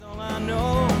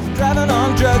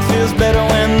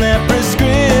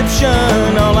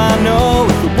description. All I know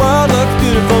is the world looks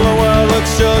beautiful, the world looks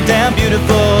so damn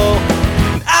beautiful.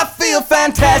 I feel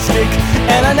fantastic,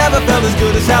 and I never felt as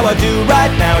good as how I do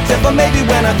right now. Except for maybe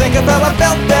when I think of how I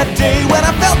felt that day, when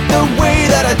I felt the way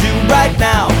that I do right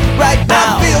now. Right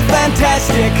now, I feel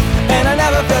fantastic, and I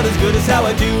never felt as good as how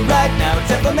I do right now.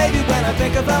 Except for maybe when I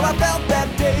think of how I felt that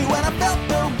day, when I felt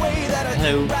the way that I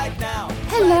do right now.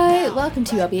 Hello, welcome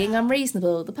to You're Being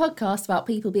Unreasonable, the podcast about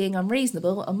people being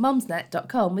unreasonable on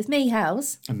mumsnet.com with me,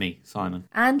 House. And me, Simon.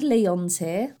 And Leon's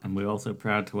here. And we're also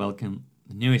proud to welcome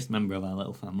the newest member of our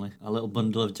little family, our little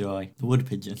bundle of joy, the wood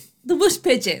pigeon, The wood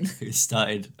pigeon. who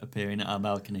started appearing at our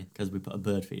balcony because we put a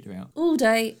bird feeder out. All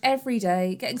day, every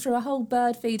day, getting through a whole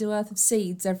bird feeder worth of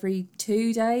seeds every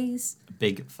 2 days. A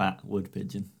big, fat wood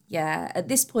pigeon. Yeah, at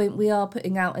this point we are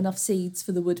putting out enough seeds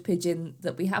for the wood pigeon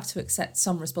that we have to accept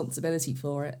some responsibility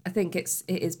for it. I think it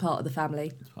is part of the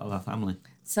family. It's part of our family.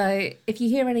 So if you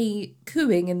hear any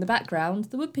cooing in the background,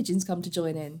 the wood pigeons come to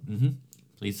join in. Mm-hmm.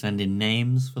 Please send in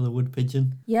names for the wood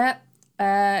pigeon. Yeah.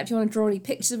 If you want to draw any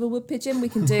pictures of a wood pigeon, we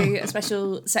can do a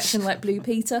special section like Blue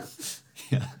Peter.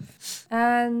 Yeah.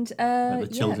 And Like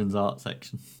the children's art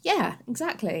section. Yeah,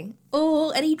 exactly.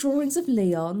 Or any drawings of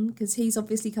Leon, because he's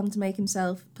obviously come to make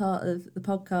himself part of the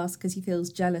podcast because he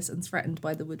feels jealous and threatened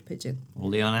by the wood pigeon. Or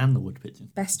Leon and the wood pigeon.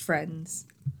 Best friends.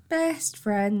 Best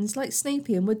friends, like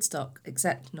Snoopy and Woodstock,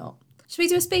 except not. Should we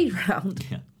do a speed round?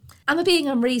 Yeah. Am I being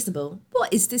unreasonable?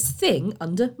 What is this thing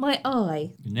under my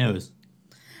eye? Your nose.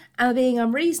 Am I being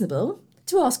unreasonable?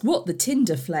 To ask what the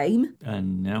Tinder flame?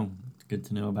 No. It's good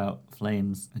to know about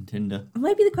flames and Tinder.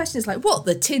 Maybe the question is like, what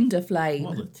the Tinder flame?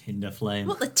 What the Tinder flame?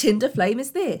 What the Tinder flame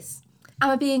is this? Am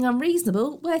I being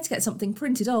unreasonable? Where to get something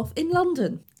printed off in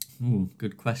London? Ooh,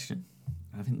 good question.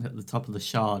 I think at the top of the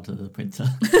shard of the printer.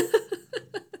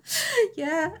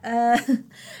 Yeah.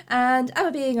 And am I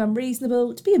being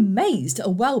unreasonable? To be amazed at a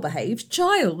well-behaved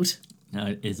child. No,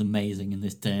 it is amazing in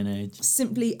this day and age.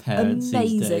 Simply Parents these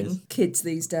amazing days. kids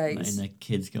these Letting days. their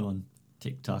kids go on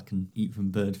TikTok and eat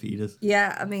from bird feeders.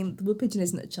 Yeah, I mean, the wood pigeon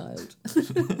isn't a child.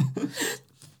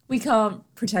 We can't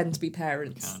pretend to be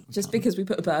parents We just can't. because we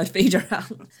put a bird feeder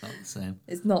out. It's not the same.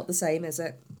 It's not the same, is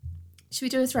it? Should we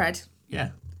do a thread? Yeah.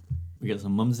 We got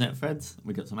some Mumsnet threads.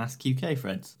 We got some Ask UK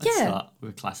threads. Yeah. Let's start with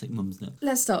a classic Mumsnet.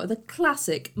 Let's start with a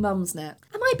classic Mumsnet.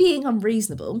 Am I being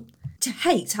unreasonable to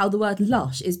hate how the word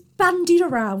lush is bandied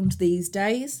around these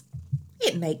days?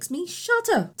 It makes me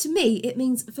shudder. To me, it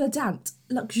means verdant,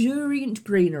 luxuriant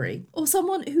greenery, or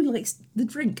someone who likes the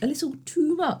drink a little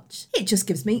too much. It just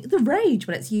gives me the rage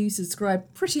when it's used to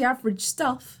describe pretty average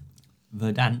stuff.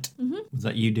 Verdant. Mm-hmm. Was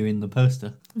that you doing the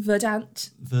poster? Verdant.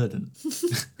 Verdant.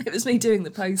 It was me doing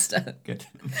the poster. Good.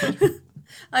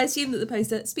 I assume that the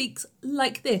poster speaks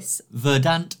like this.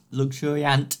 Verdant,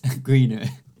 luxuriant, greenery.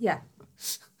 Yeah.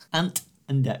 Ant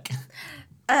and deck.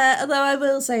 Although I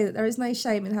will say that there is no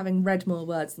shame in having read more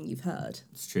words than you've heard.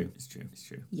 It's true. It's true. It's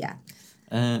true. Yeah.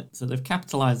 So they've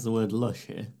capitalised the word lush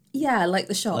here. Yeah, like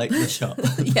the shop. Like the shop.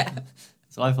 Yeah.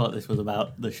 So I thought this was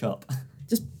about the shop.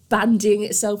 Just bandying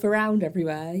itself around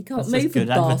everywhere. You can't That's move just for good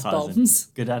bath advertising. bombs.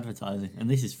 Good advertising. And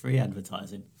this is free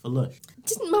advertising for Lush.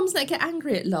 Didn't Mumsnet get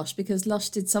angry at Lush because Lush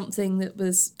did something that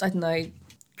was, I don't know,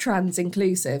 trans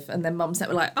inclusive, and then Mumsnet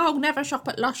were like, oh, never shop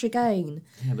at Lush again.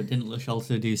 Yeah, but didn't Lush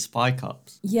also do Spy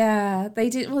Cops? Yeah,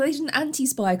 they did. Well, they did an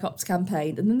anti-Spy Cops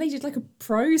campaign, and then they did like a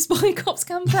pro-Spy Cops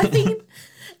campaign.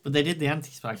 But they did the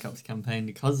anti-Spy Cops campaign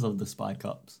because of the Spy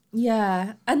Cops.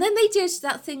 Yeah, and then they did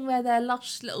that thing where their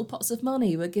Lush little pots of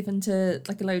money were given to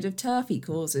like a load of turfy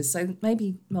causes, so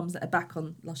maybe Mumsnet are back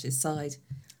on Lush's side.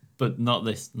 But not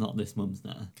this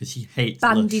Mumsnet, because she hates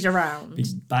Bandied Lush. around.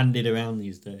 It's bandied around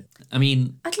these days. I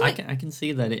mean, I'd like- I can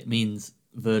see that it means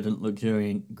verdant,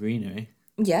 luxuriant greenery.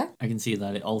 Yeah. I can see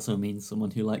that it also means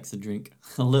someone who likes to drink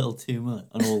a little too much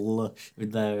and all lush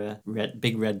with their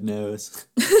big red nose,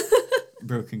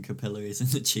 broken capillaries in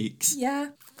the cheeks. Yeah.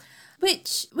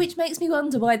 Which makes me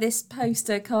wonder why this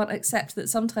poster can't accept that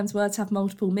sometimes words have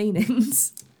multiple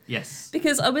meanings. Yes.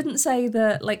 Because I wouldn't say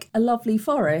that, like, a lovely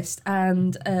forest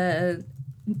and a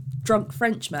drunk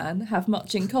Frenchman have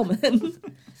much in common.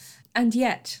 And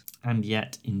yet,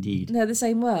 Indeed. they're the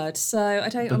same word, so I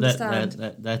don't But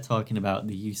understand. they're talking about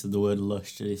the use of the word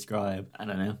lush to describe, I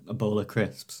don't know, a bowl of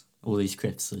crisps. All these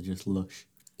crisps are just lush.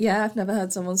 Yeah, I've never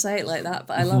heard someone say it like that,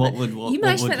 but I love What it. would- what- you what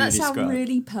managed to would make that you sound describe?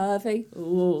 really pervy.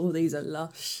 Oh, these are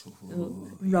lush.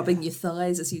 Rubbing your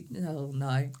thighs as you... Oh,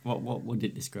 no. What would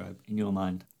it describe in your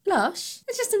mind? Lush?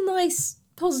 It's just a nice,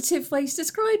 positive way to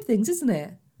describe things, isn't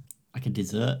it? Like a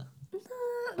dessert?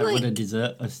 Like, would a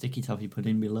dessert, a sticky toffee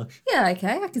pudding be lush? yeah,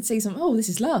 okay, I could see some, this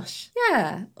is lush.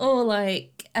 Yeah. Or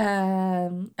like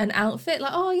an outfit,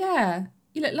 like, oh yeah,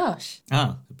 You look lush.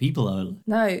 Ah, the people are...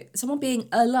 No, someone being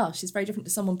a lush is very different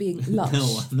to someone being lush.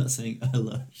 No, I'm not saying a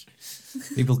lush.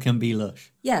 People can be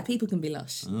lush. Yeah, people can be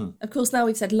lush. Oh. Of course, now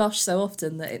we've said lush so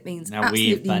often that it means Now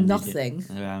we've absolutely bandied nothing.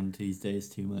 it around these days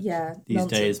too much. Yeah, These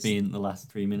nonsense. days being the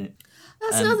last 3 minutes.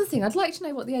 That's another thing. I'd like to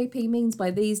know what the AP means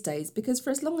by these days, because for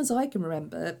as long as I can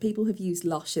remember, people have used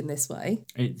lush in this way.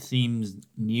 It seems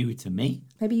new to me.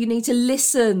 Maybe you need to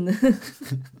listen.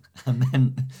 I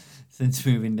meant since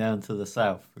moving down to the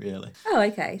south, really. Oh,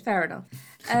 okay, fair enough.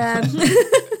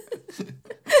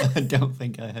 I don't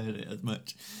think I heard it as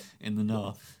much in the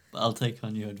north, but I'll take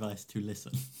on your advice to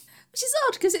listen. Which is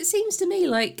odd, because it seems to me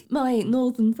like my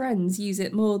northern friends use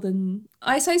it more than...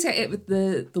 I associate it with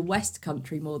the West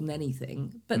Country more than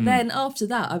anything. But then after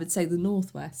that, I would say the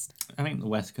Northwest. I think the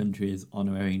West Country is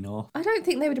honorary north. I don't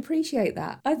think they would appreciate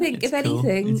that. I think It's if cool.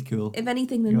 anything, It's cool. if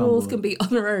anything, the You're on North board. can be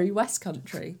honorary West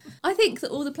Country. I think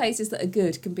that all the places that are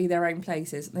good can be their own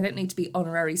places. They don't need to be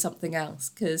honorary something else,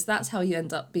 because that's how you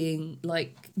end up being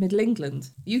like Middle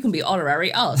England. You can be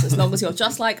honorary us as long as you're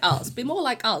just like us. Be more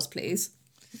like us, please.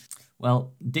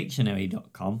 Well,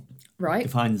 dictionary.com Right,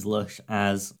 defines lush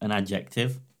as an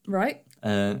adjective right.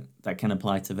 that can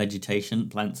apply to vegetation,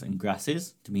 plants and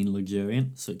grasses to mean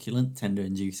luxuriant, succulent, tender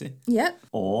and juicy. Yeah,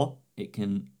 Or it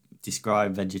can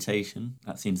describe vegetation,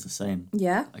 that seems the same,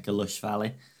 yeah. like a lush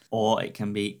valley. Or it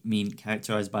can mean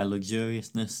characterised by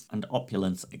luxuriousness and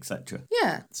opulence, etc.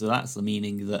 Yeah. So that's the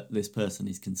meaning that this person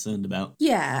is concerned about,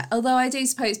 Yeah, although I do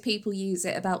suppose people use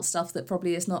it about stuff that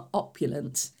probably is not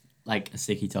opulent. like a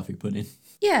sticky toffee pudding.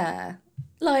 Yeah.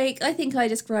 Like, I think I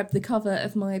described the cover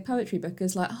of my poetry book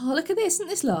as like, oh, look at this, isn't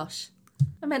this lush?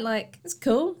 I meant like, it's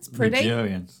cool, it's pretty,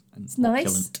 Luxuriant and it's nice,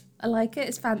 opulent. I like it,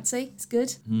 it's fancy, it's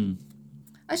good.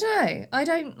 I don't know, I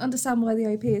don't understand why the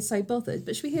OP is so bothered,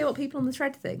 but should we hear what people on the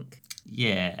thread think?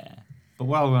 Yeah. But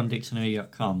while we're on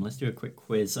dictionary.com, let's do a quick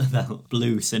quiz about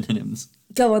blue synonyms.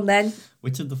 Go on then.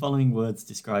 Which of the following words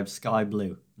describes sky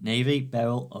blue? Navy,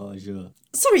 beryl, or azure?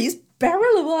 Sorry, is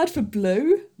beryl a word for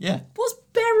blue? Yeah. What's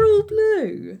beryl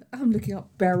blue? I'm looking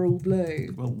up beryl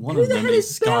blue. Well, one Who of the them hell is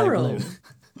is sky beryl? blue.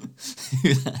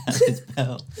 Who the hell is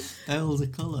beryl? Beryl's a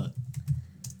colour.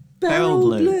 Beryl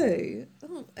blue.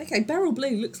 Oh, okay, beryl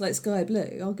blue looks like sky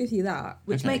blue. I'll give you that.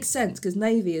 Which Okay. makes sense because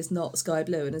navy is not sky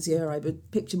blue and azure I would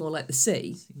picture more like the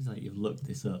sea. Seems like you've looked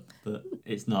this up, but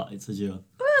it's not. It's azure.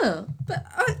 Oh, but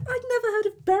I'd never heard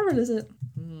of beryl as a...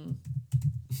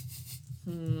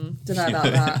 Don't know about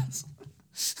that.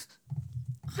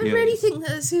 I Yeah. really think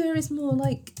that azure is more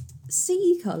like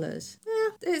sea coloured.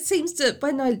 Yeah, it seems to...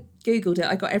 When I googled it,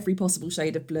 I got every possible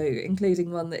shade of blue,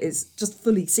 including one that is just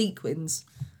fully sequins.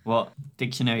 What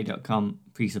dictionary.com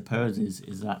presupposes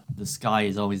is that the sky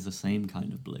is always the same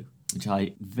kind of blue, which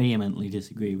I vehemently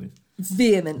disagree with. At the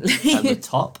Vehemently.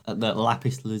 top, at the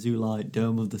lapis lazuli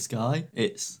dome of the sky,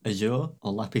 it's azure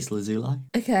or lapis lazuli.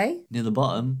 Okay. Near the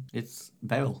bottom, it's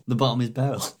beryl. The bottom is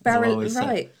beryl. as I've Beryl, always said.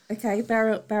 right. Okay,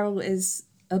 beryl is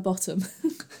a bottom.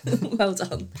 Well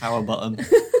done. Power bottom,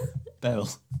 beryl.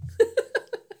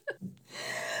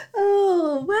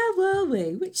 Oh, where were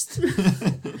we?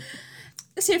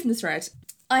 Let's hear from the thread.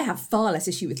 I have far less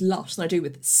issue with lush than I do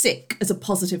with sick as a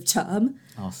positive term.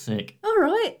 Oh, sick. All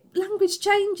right, language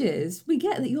changes. We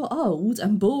get that you're old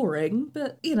and boring,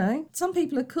 but, you know, some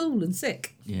people are cool and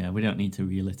sick. Yeah, we don't need to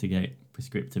relitigate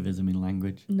prescriptivism in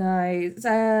language. No,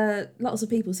 lots of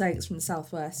people say it's from the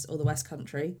southwest or the West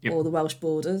Country Yep. or the Welsh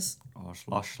borders. Or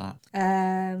slosh that.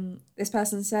 This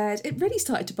person said, it really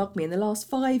started to bug me in the last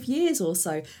 5 years or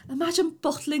so. Imagine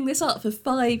bottling this up for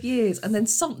 5 years and then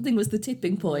something was the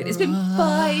tipping point. It's been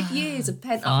 5 years of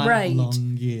pent-up 5 rage.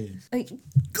 long years. Like,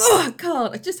 oh, I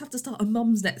can't. I just have to start a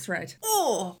Mumsnet thread.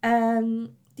 Oh.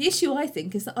 The issue, I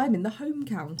think, is that I'm in the home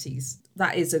counties.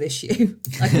 That is an issue.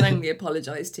 I can only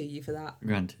apologise to you for that.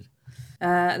 Granted.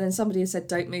 And then somebody has said,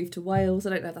 don't move to Wales. I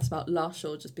don't know if that's about lush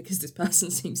or just because this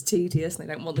person seems tedious and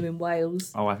they don't want them in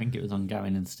Wales. Oh, I think it was on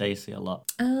Gavin and Stacey a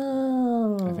lot.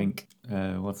 Oh. I think,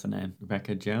 what's her name?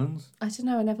 Rebecca Jones? I don't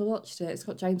know, I never watched it. It's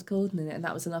got James Corden in it, and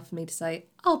that was enough for me to say,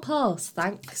 I'll pass,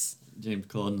 thanks. James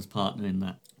Corden's partner in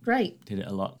that. Great. Did it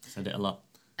a lot. Said it a lot.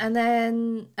 And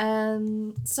then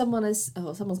someone's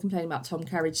complaining about Tom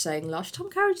Carriage saying lush. Tom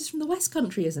Carriage is from the West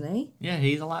Country, isn't he? Yeah,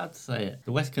 he's allowed to say it.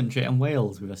 The West Country and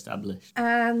Wales we've established.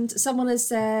 And someone has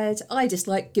said, I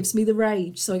dislike gives me the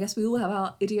rage. So I guess we all have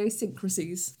our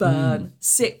idiosyncrasies. Burn.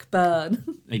 Sick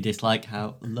burn. They dislike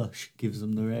how lush gives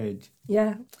them the rage.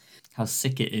 Yeah. How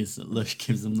sick it is that lush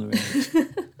gives them the rage.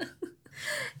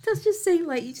 It does just seem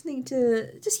like you just need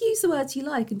to just use the words you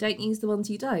like and don't use the ones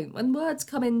you don't. When words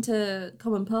come into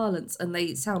common parlance and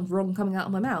they sound wrong coming out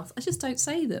of my mouth, I just don't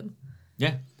say them.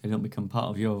 Yeah, they don't become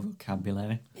part of your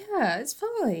vocabulary. Yeah, it's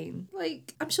fine.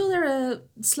 Like, I'm sure there are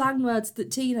slang words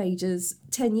that teenagers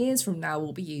 10 years from now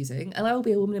will be using, and I will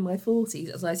be a woman in my 40s,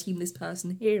 as I assume this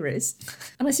person here is,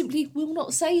 and I simply will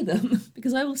not say them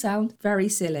because I will sound very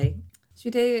silly.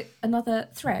 Should we do another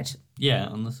thread? Yeah,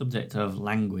 on the subject of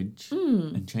language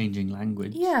and changing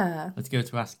language. Yeah. Let's go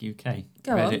to Ask UK.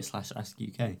 Go on. Reddit/Ask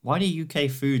UK. Why do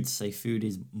UK foods say food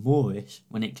is Moorish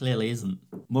when it clearly isn't?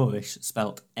 Moorish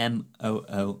spelt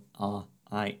Moorish,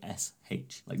 like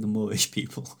the Moorish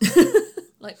people.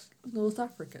 Like North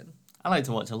African. I like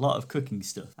to watch a lot of cooking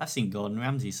stuff. I've seen Gordon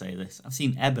Ramsay say this. I've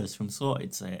seen Ebbers from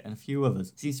Sorted say it, and a few others.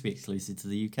 It seems to be exclusive to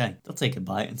the UK. They'll take a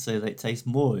bite and say that it tastes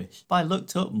Moorish. But I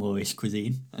looked up Moorish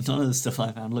cuisine, and none of the stuff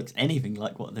I found looks anything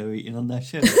like what they were eating on their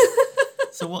show.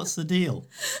 So what's the deal?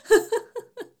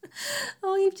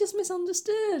 Oh, you've just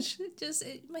misunderstood.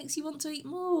 It makes you want to eat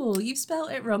more. You've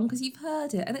spelt it wrong because you've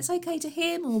heard it, and it's okay to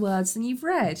hear more words than you've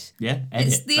read. Yeah, edit.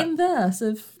 It's the inverse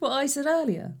of what I said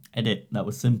earlier. Edit. That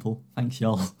was simple. Thanks,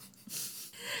 y'all.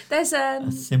 There's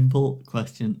A simple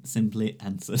question, simply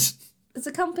answered. There's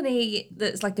a company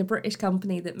that's like a British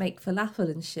company that make falafel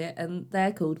and shit, and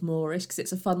they're called Moorish because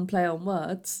it's a fun play on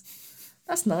words.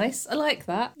 That's nice. I like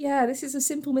that. Yeah, this is a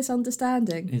simple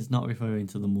misunderstanding. It's not referring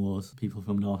to the Moors, people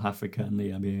from North Africa and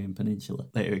the Iberian Peninsula.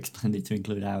 Later expanded to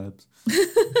include Arabs.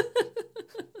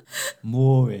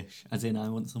 Moorish, as in I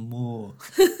want some more.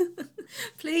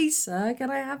 Please, sir, can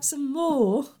I have some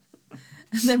more?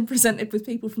 And then presented with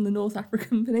people from the North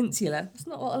African Peninsula. It's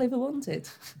not what Oliver wanted.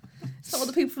 It's not what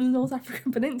the people from the North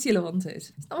African Peninsula wanted.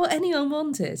 It's not what anyone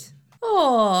wanted.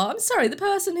 Oh, I'm sorry, the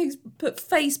person who's put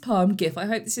facepalm gif, I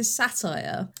hope this is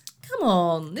satire. Come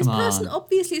on, this person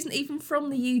obviously isn't even from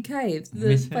the UK.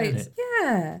 Misheard it.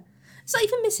 Yeah. It's not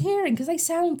even mishearing because they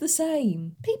sound the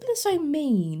same. People are so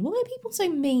mean. Why are people so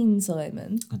mean,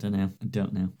 Simon? I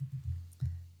don't know.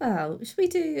 Well, should we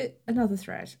do another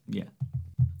thread? Yeah.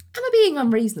 Am I being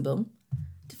unreasonable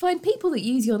to find people that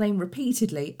use your name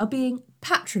repeatedly are being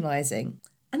patronising?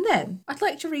 And then I'd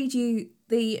like to read you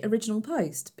the original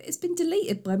post, but it's been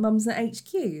deleted by Mumsnet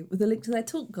HQ with a link to their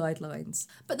talk guidelines.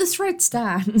 But the thread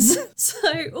stands.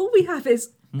 So all we have is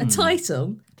a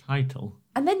title.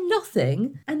 And then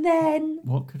nothing. And then...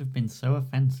 What could have been so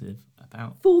offensive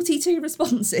about... 42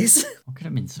 responses. What could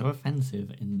have been so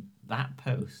offensive in that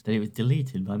post that it was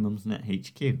deleted by Mumsnet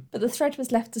HQ? But the thread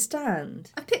was left to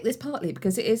stand. I picked this partly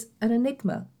because it is an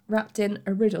enigma wrapped in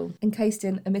a riddle, encased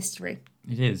in a mystery.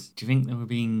 It is. Do you think they were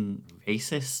being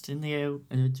racist in the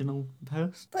original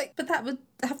post? But that would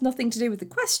have nothing to do with the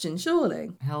question,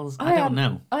 surely. Hells, I don't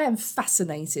know. I am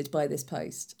fascinated by this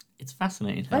post. It's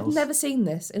fascinating, Hells. I've never seen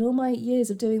this in all my years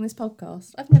of doing this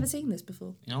podcast. I've never seen this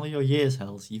before. In all your years,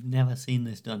 Hells, you've never seen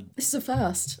this done. This is a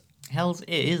first. Hells,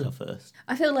 it is a first.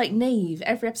 I feel like Neve,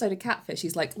 every episode of Catfish,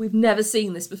 he's like, we've never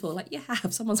seen this before. Like, you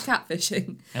have, someone's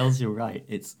catfishing. Hells, you're right.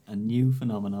 It's a new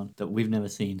phenomenon that we've never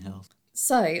seen, Hells.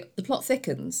 So, the plot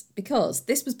thickens because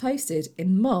this was posted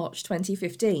in March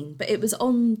 2015, but it was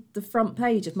on the front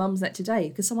page of Mumsnet today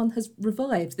because someone has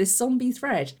revived this zombie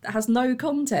thread that has no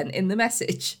content in the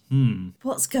message.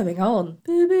 What's going on?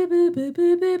 Boo, boo, boo, boo,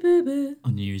 boo, boo, boo, boo.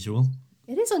 Unusual.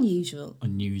 It is unusual.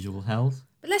 Unusual, Hells.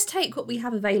 But let's take what we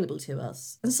have available to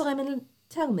us. And Simon,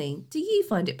 tell me, do you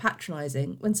find it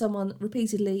patronising when someone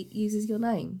repeatedly uses your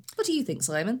name? What do you think,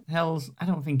 Simon? Hells, I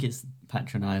don't think it's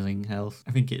patronising, Hells.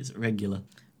 I think it's regular.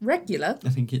 Regular? I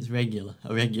think it's regular.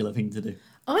 A regular thing to do.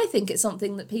 I think it's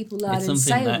something that people learn It's in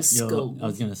something sales that school. I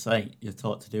was going to say, you're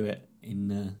taught to do it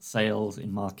in sales,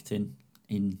 in marketing,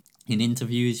 in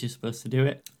interviews, you're supposed to do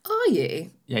it. Are you?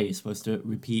 Yeah, you're supposed to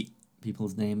repeat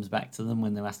people's names back to them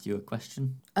when they're asked you a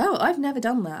question. Oh, I've never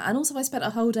done that. And also I spent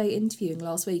a whole day interviewing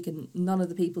last week and none of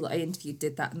the people that I interviewed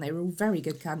did that and they were all very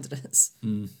good candidates.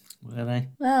 Were they?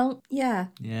 Well, yeah.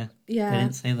 Yeah. Yeah. They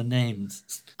didn't say the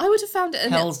names. I would have found it...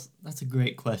 Hells, that's a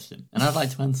great question. And I'd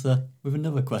like to answer with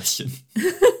another question.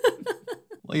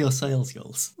 What are your sales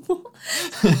goals?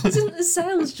 This isn't a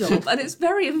sales job and it's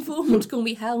very informal to call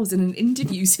me Hells in an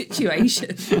interview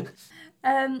situation.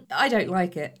 I don't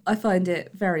like it. I find it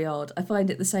very odd. I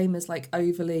find it the same as like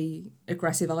overly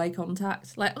aggressive eye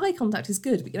contact. Like eye contact is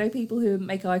good, but you know people who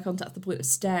make eye contact at the point of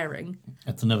staring.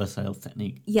 That's another sales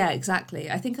technique. Yeah, exactly.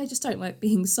 I think I just don't like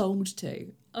being sold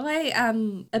to. I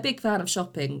am a big fan of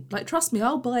shopping. Like trust me,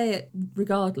 I'll buy it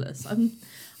regardless.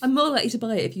 I'm more likely to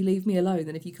buy it if you leave me alone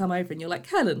than if you come over and you're like,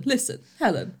 Helen, listen,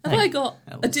 Helen, have I got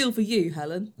a deal for you,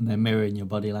 Helen? And they're mirroring your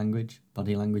body language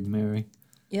mirroring.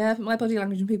 Yeah, but my body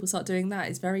language when people start doing that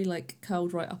is very, like,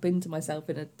 curled right up into myself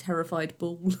in a terrified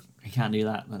ball. I can't do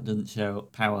that. That doesn't show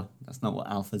power. That's not what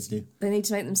alphas do. They need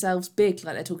to make themselves big,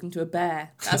 like they're talking to a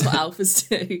bear. That's what alphas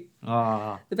do.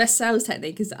 Ah, The best sales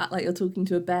technique is to act like you're talking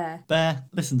to a bear. Bear,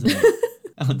 listen to me.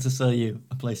 I want to sell you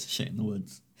a place to shit in the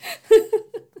woods.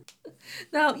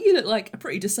 Now, you look like a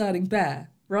pretty discerning bear,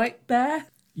 right, bear?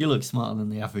 You look smarter than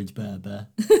the average bear.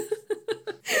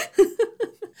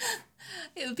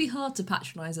 It would be hard to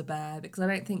patronise a bear because I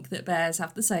don't think that bears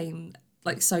have the same,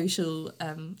 like, social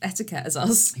etiquette as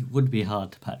us. It would be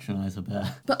hard to patronise a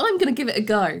bear. But I'm going to give it a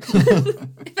go.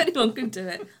 If anyone can do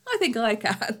it, I think I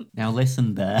can. Now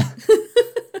listen, bear.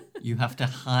 You have to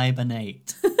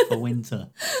hibernate for winter.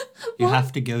 You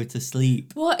have to go to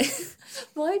sleep. What?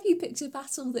 Why have you picked a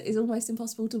battle that is almost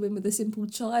impossible to win with a simple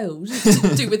child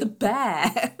to do with a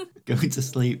bear? Go to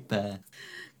sleep, bear.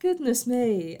 Goodness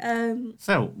me.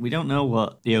 So, we don't know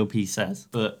what the OP says,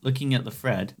 but looking at the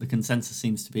thread, the consensus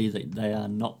seems to be that they are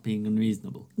not being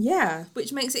unreasonable. Yeah,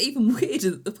 which makes it even weirder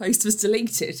that the post was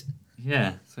deleted.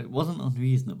 Yeah, so it wasn't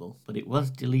unreasonable, but it was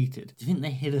deleted. Do you think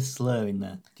they hid a slur in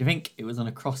there? Do you think it was an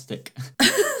acrostic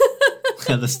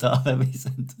at the start of every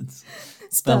sentence?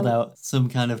 Spelled out some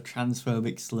kind of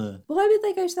transphobic slur. Why would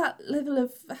they go to that level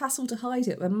of hassle to hide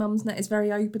it when Mumsnet is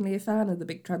very openly a fan of the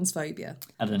big transphobia?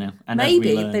 I don't know. And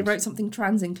Maybe they wrote something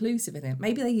trans-inclusive in it.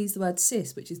 Maybe they used the word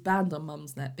cis, which is banned on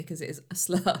Mumsnet because it is a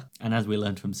slur. And as we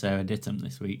learned from Sarah Dittam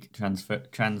this week, trans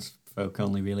folk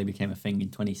only really became a thing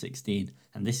in 2016,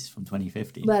 and this is from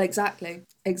 2015. Well, exactly.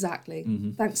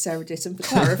 Mm-hmm. Thanks, Sarah Dittam, for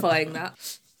clarifying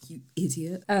that. You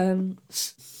idiot.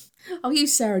 I'll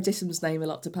use Sarah Dittam's name a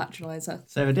lot to patronise her.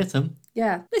 Sarah Dittam?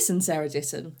 Yeah. Listen, Sarah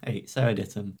Dittam. Hey, Sarah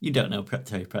Dittam, you don't know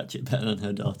Terry Pratchett better than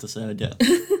her daughter, Sarah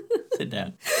Dittam. Sit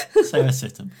down. Sarah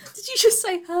Sittam. Did you just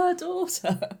say her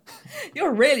daughter?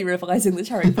 You're really revising the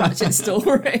Terry Pratchett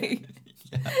story.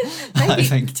 I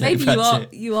think Terry maybe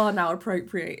Pratchett... you are now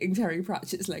appropriating Terry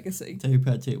Pratchett's legacy. Terry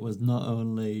Pratchett was not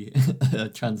only a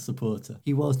trans supporter,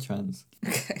 he was trans.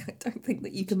 Okay, I don't think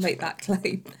that you can make that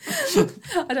claim.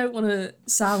 I don't want to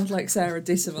sound like Sarah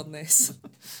Dittam on this.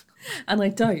 And I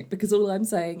don't, because all I'm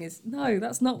saying is, no,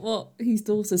 that's not what his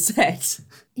daughter said.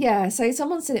 Yeah, so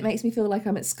someone said it makes me feel like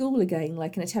I'm at school again,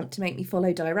 like an attempt to make me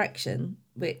follow direction,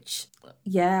 which,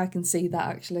 yeah, I can see that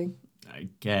actually. I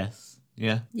guess.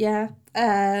 Yeah. Yeah.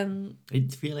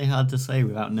 It's really hard to say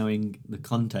without knowing the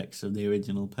context of the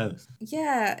original post.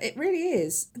 Yeah, it really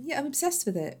is. Yeah, I'm obsessed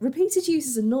with it. Repeated use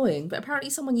is annoying, but apparently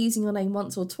someone using your name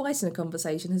once or twice in a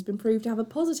conversation has been proved to have a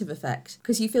positive effect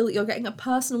because you feel that you're getting a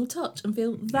personal touch and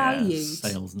feel valued.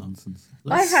 Yeah, sales nonsense.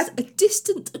 I had a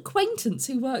distant acquaintance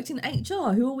who worked in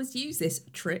HR who always used this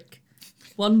trick.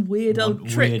 One weird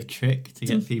trick to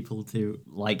get people to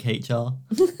like HR.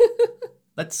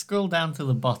 Let's scroll down to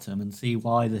the bottom and see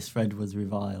why this thread was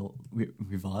revived.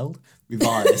 Reviled.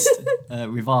 Well,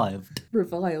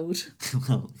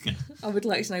 yeah. I would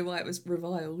like to know why it was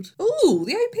reviled. Ooh,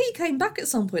 the OP came back at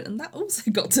some point and that also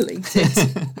got deleted.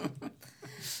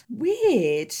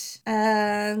 Weird.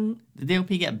 Did the OP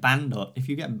get banned? Or if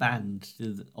you get banned,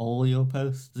 does all your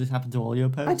posts? Does this happen to all your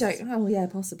posts? I don't know. Yeah,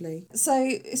 possibly. So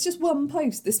it's just one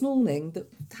post this morning that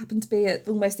happened to be at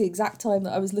almost the exact time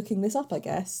that I was looking this up, I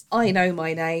guess. I know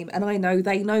my name and I know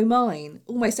they know mine.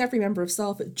 Almost every member of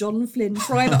staff at John Flynn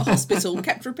Private Hospital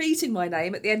kept repeating my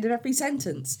name at the end of every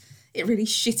sentence. It really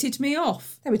shitted me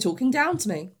off. They were talking down to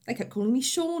me. They kept calling me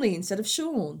Shawnee instead of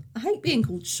Sean. I hate being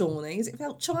called Shawnee as it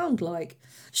felt childlike.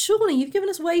 Shawnee, you've given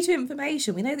us way too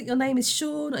information. We know that your name is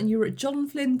Sean and you were at John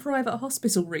Flynn Private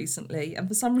Hospital recently and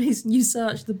for some reason you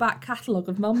searched the back catalogue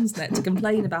of Mumsnet to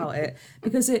complain about it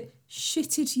because it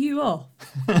shitted you off.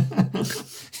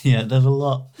 Yeah, there's a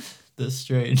lot that's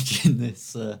strange in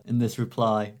this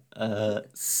reply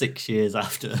 6 years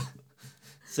after...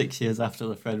 6 years after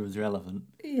the thread was relevant.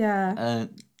 Yeah.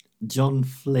 John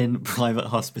Flynn Private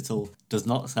Hospital does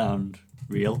not sound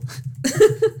real.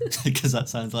 Because that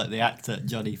sounds like the actor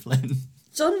Johnny Flynn.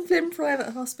 John Flynn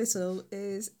Private Hospital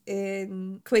is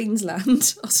in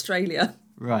Queensland, Australia.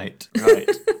 Right.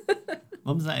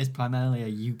 Mumsnet is primarily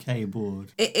a UK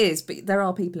board. It is, but there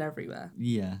are people everywhere.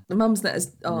 Yeah. The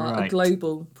Mumsnet are a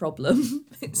global problem.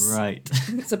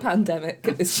 It's a pandemic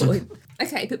at this point.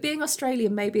 Okay, but being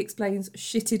Australian maybe explains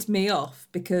shitted me off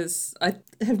because I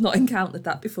have not encountered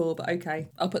that before, but okay,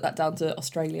 I'll put that down to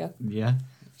Australia. Yeah,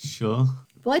 sure.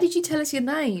 Why did you tell us your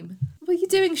name? What are you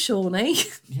doing, Shawnee?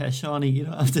 Yeah, Shawnee, you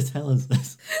don't have to tell us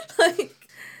this.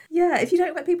 Yeah, if you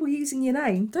don't like people using your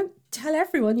name, don't tell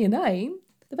everyone your name.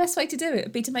 The best way to do it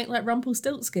would be to make like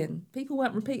Rumpelstiltskin. People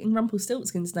weren't repeating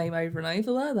Rumpelstiltskin's name over and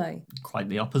over, were they? Quite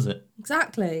the opposite.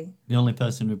 Exactly. The only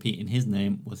person repeating his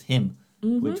name was him.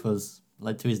 which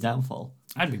led to his downfall.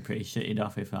 I'd be pretty shitted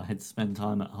off if I had to spend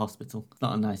time at a hospital. It's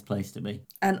not a nice place to be.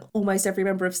 And almost every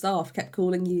member of staff kept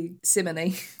calling you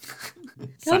Simony.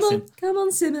 Sassim. Come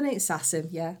on, Simony. Sassim,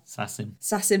 yeah. Sassim.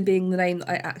 Sassim being the name that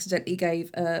I accidentally gave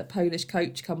a Polish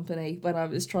coach company when I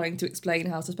was trying to explain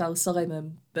how to spell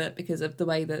Simon, but because of the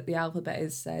way that the alphabet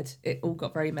is said, it all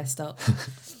got very messed up.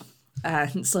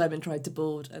 And Simon tried to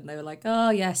board, and they were like, oh,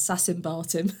 yes, Sassim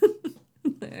Bartim.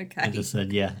 Okay. I just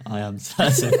said, yeah, I am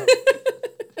Sassim.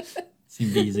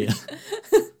 Seemed easier.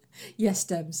 Yes,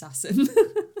 dem Sassim.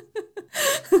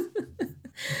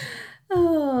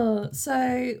 Oh,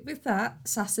 so with that,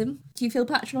 Sassim, do you feel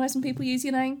patronised when people use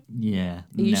your name? Yeah.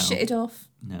 Are you shitted off?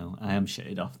 No, I am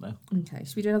shitted off though. Okay,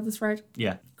 should we do another thread?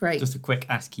 Yeah. Great. Just a quick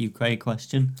Ask You Craig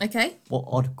question. Okay. What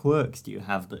odd quirks do you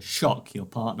have that shock your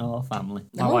partner or family?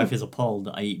 My Oh. wife is appalled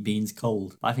that I eat beans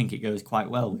cold. I think it goes quite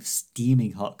well with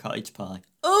steaming hot cottage pie.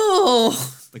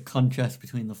 Oh! The contrast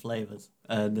between the flavours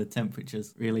and the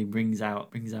temperatures really brings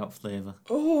out flavour.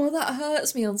 Oh, that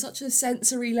hurts me on such a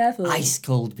sensory level. Ice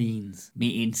cold beans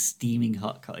meeting steaming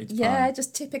hot cottage Yeah, pie.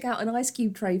 just tipping out an ice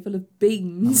cube tray full of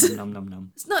beans. Nom nom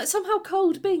nom. It's not, somehow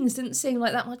cold beans didn't seem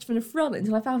like that much of an affront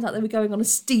until I found out they were going on a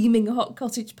steaming hot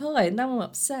cottage pie, and now I'm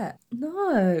upset.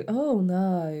 No. Oh,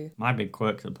 no. My big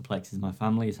quirk that perplexes my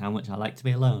family is how much I like to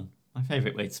be alone. My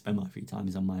favourite way to spend my free time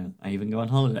is on my own. I even go on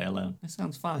holiday alone. It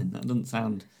sounds fine. That doesn't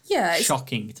sound Yeah, it's,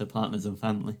 shocking to partners and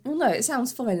family. well, no, it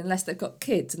sounds fine unless they've got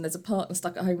kids and there's a partner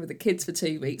stuck at home with the kids for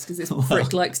 2 weeks because this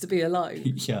prick likes to be alone.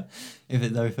 Yeah, if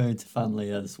they're referring to family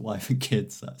as wife and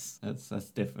kids, that's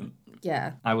different.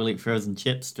 Yeah. I will eat frozen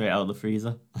chips straight out of the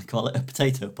freezer. I call it a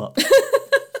potato pop.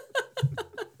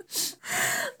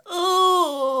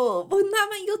 Oh, wouldn't that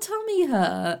make your tummy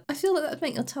hurt? I feel like that would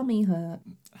make your tummy hurt.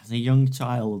 As a young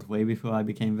child, way before I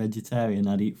became vegetarian,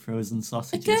 I'd eat frozen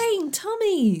sausages. Again,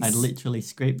 tummies. I'd literally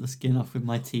scrape the skin off with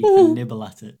my teeth and nibble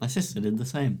at it. My sister did the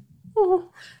same. Oh.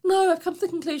 No, I've come to the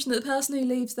conclusion that the person who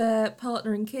leaves their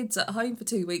partner and kids at home for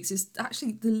 2 weeks is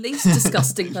actually the least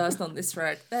disgusting person on this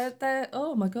thread. They're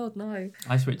oh my god, no.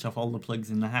 I switch off all the plugs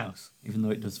in the house, even though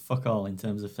it does fuck all in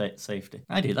terms of safety.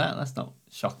 I do that. That's not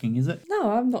shocking, is it?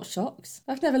 No, I'm not shocked.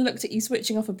 I've never looked at you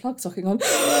switching off a plug socket on.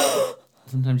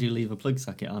 Sometimes you leave a plug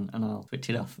socket on and I'll switch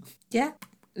it off. Yeah.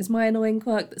 It's my annoying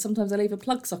quirk that sometimes I leave a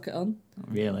plug socket on.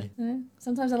 Not really. Yeah.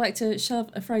 Sometimes I like to shove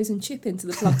a frozen chip into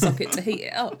the plug socket to heat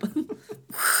it up.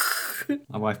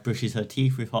 My wife brushes her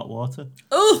teeth with hot water.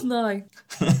 Oh, no.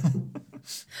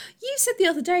 You said the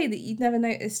other day that you'd never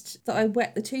noticed that I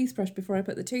wet the toothbrush before I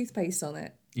put the toothpaste on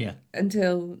it Yeah.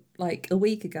 until like a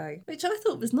week ago, which I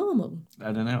thought was normal.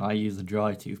 I don't know. I use a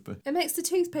dry toothbrush. It makes the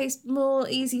toothpaste more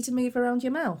easy to move around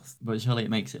your mouth. But surely it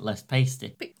makes it less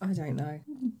pasty. But I don't know.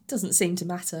 Doesn't seem to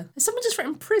matter. Has someone just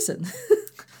written prison?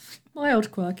 My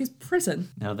old quirk is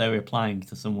prison. Now, they're replying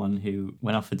to someone who,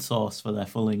 when offered sauce for their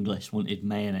full English, wanted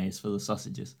mayonnaise for the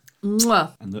sausages.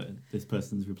 Mwah. And this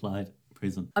person's replied,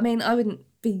 prison. I mean, I wouldn't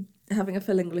be having a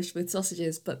full English with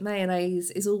sausages, but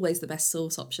mayonnaise is always the best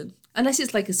sauce option. Unless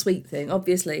it's like a sweet thing,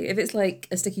 obviously. If it's like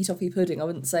a sticky toffee pudding, I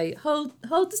wouldn't say, hold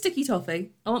the sticky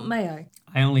toffee. I want mayo.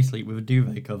 I only sleep with a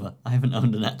duvet cover. I haven't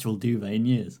owned an actual duvet in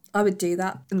years. I would do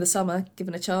that in the summer,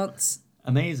 given a chance.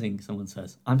 Amazing, someone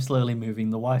says. I'm slowly moving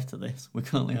the wife to this. We're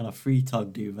currently on a free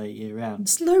tog duvet year round.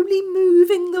 Slowly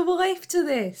moving the wife to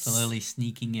this. Slowly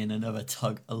sneaking in a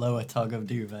lower tog of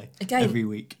duvet Again, every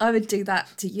week. I would do that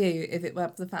to you if it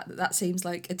weren't for the fact that that seems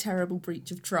like a terrible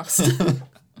breach of trust.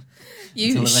 You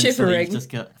Until eventually shivering. you just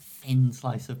get a thin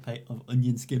slice of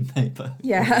onion skin paper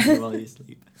Yeah. while you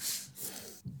sleep.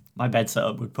 My bed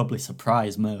setup would probably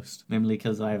surprise most, namely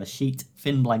because I have a sheet,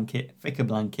 thin blanket, thicker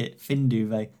blanket, thin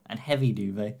duvet, and heavy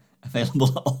duvet available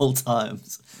at all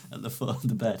times at the foot of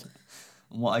the bed.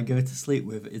 And what I go to sleep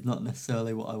with is not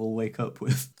necessarily what I will wake up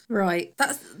with. Right.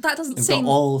 That doesn't I've seem...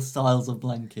 got all styles of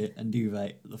blanket and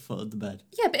duvet at the foot of the bed,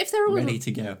 Yeah, but if they're all... ready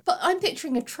to go. But I'm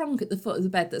picturing a trunk at the foot of the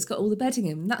bed that's got all the bedding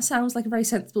in. That sounds like a very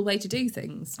sensible way to do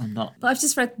things. I'm not. But I've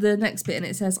just read the next bit and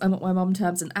it says, I'm what my mum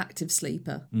terms an active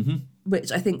sleeper. Mm-hmm.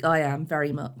 Which I think I am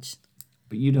very much.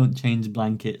 But you don't change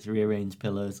blankets, rearrange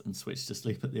pillows, and switch to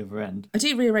sleep at the other end. I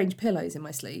do rearrange pillows in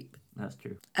my sleep. That's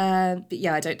true. But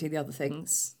yeah, I don't do the other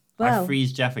things. Well, I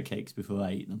freeze Jaffa cakes before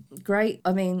I eat them. great.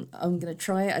 I mean, I'm going to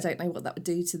try it. I don't know what that would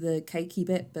do to the cakey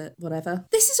bit, but whatever.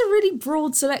 This is a really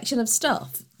broad selection of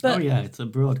stuff. But, Oh yeah, it's a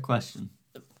broad question.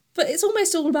 But it's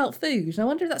almost all about food. I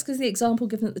wonder if that's because the example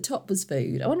given at the top was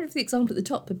food. I wonder if the example at the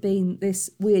top had been this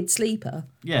weird sleeper.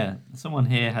 Yeah, someone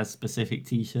here has specific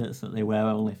t-shirts that they wear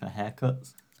only for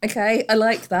haircuts. Okay, I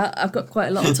like that. I've got quite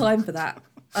a lot of time for that.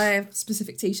 I have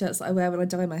specific t-shirts that I wear when I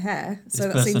dye my hair, so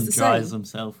This that seems person the dries same.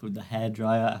 themselves with the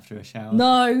hairdryer after a shower.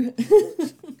 No,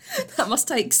 that must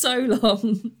take so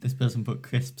long. This person put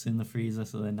crisps in the freezer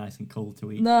so they're nice and cold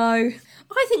to eat. No,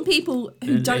 I think people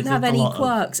who don't It's have a any lot of-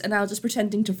 quirks are now just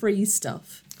pretending to freeze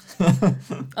stuff.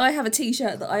 I have a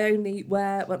t-shirt that I only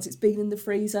wear once it's been in the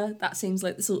freezer. That seems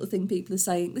like the sort of thing people are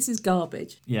saying, this is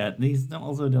garbage. Yeah, these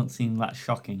also don't seem that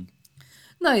shocking.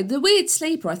 No, the weird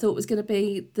sleeper I thought was going to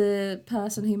be the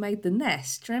person who made the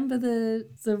nest. Do you remember the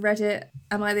Reddit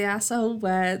Am I the Asshole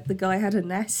where the guy had a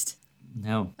nest?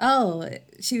 No. Oh,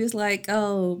 she was like,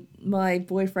 oh, my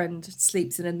boyfriend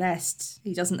sleeps in a nest.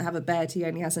 He doesn't have a bed, he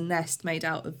only has a nest made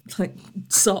out of like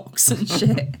socks and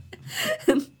shit.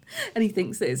 And he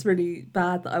thinks that it's really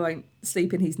bad that I won't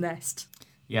sleep in his nest.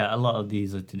 Yeah, a lot of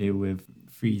these are to do with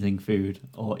freezing food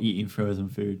or eating frozen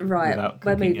food Right, without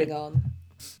we're cooking moving it. on.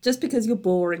 Just because you're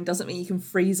boring doesn't mean you can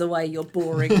freeze away your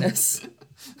boringness.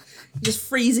 You're just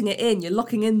freezing it in, you're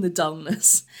locking in the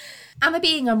dullness. Am I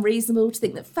being unreasonable to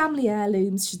think that family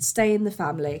heirlooms should stay in the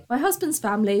family? My husband's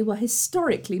family were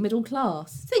historically middle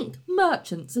class. Think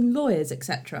merchants and lawyers,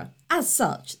 etc. As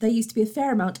such, there used to be a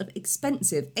fair amount of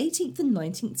expensive 18th and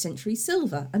 19th century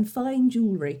silver and fine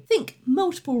jewellery. Think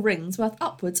multiple rings worth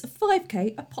upwards of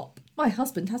 5k a pop. My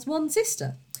husband has one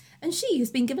sister, and she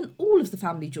has been given all of the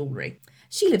family jewellery.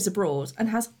 She lives abroad and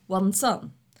has one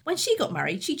son. When she got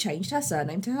married, she changed her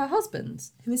surname to her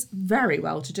husband's, who is very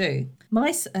well to do.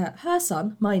 Her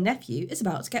son, my nephew, is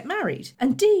about to get married,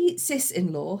 and Dee,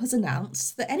 sis-in-law, has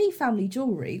announced that any family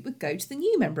jewellery would go to the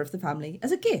new member of the family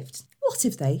as a gift. What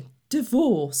if they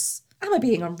divorce? Am I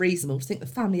being unreasonable to think the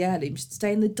family heirloom should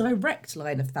stay in the direct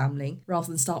line of family rather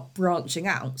than start branching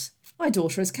out? My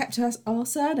daughter has kept our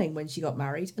surname when she got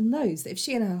married and knows that if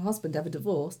she and her husband ever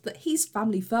divorced, that his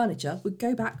family furniture would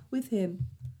go back with him.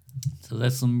 So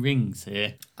there's some rings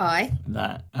here Aye.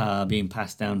 that are being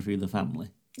passed down through the family.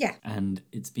 Yeah. And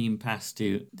it's being passed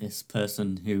to this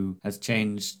person who has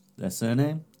changed their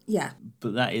surname, Yeah.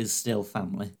 but that is still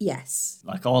family. Yes.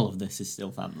 Like all of this is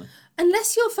still family.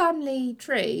 Unless your family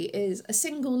tree is a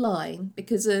single line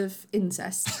because of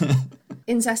incest.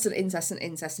 Incest and incest and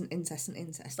incest and incest and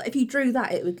incest. Like if you drew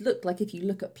that, it would look like if you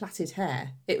look at plaited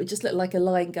hair. It would just look like a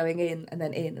line going in and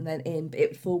then in and then in, but it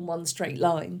would form one straight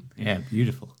line. Yeah,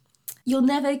 beautiful. You're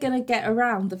never going to get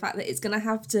around the fact that it's going to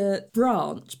have to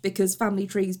branch because family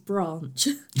trees branch.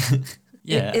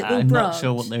 Yeah, it will I'm not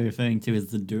sure branch. what they're referring to as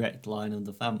the direct line of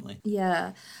the family.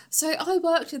 Yeah. So I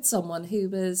worked with someone who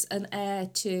was an heir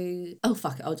to, oh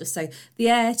fuck it, I'll just say, the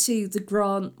heir to the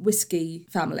Grant whiskey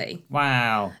family.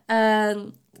 Wow.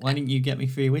 Why didn't you get me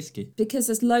free whiskey? Because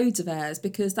there's loads of heirs,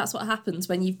 because that's what happens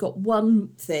when you've got one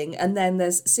thing and then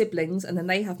there's siblings and then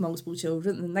they have multiple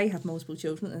children and then they have multiple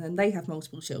children and then they have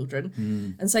multiple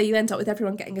children. And so you end up with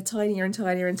everyone getting a tinier and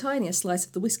tinier and tinier slice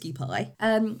of the whiskey pie.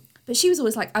 But she was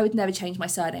always like, I would never change my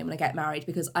surname when I get married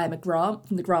because I am a Grant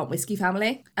from the Grant whiskey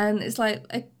family. And it's like,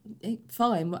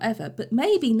 fine, whatever. But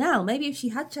maybe if she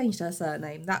had changed her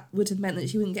surname, that would have meant that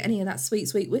she wouldn't get any of that sweet,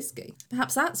 sweet whiskey.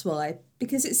 Perhaps that's why.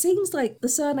 Because it seems like the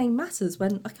surname matters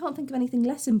when I can't think of anything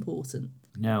less important.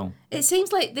 No. It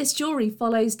seems like this jury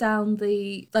follows down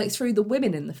through the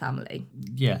women in the family.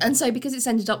 Yeah. And so because it's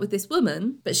ended up with this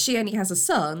woman, but she only has a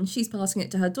son, she's passing it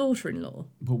to her daughter-in-law.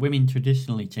 But women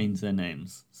traditionally change their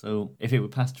names. So if it were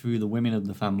passed through the women of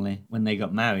the family, when they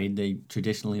got married, they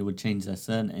traditionally would change their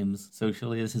surnames. So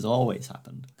surely this has always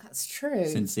happened That's true.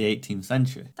 since the 18th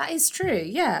century. That is true,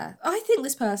 yeah. I think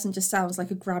this person just sounds like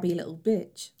a grabby little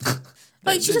bitch.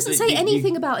 Like, she doesn't say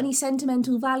anything about any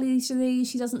sentimental value to these.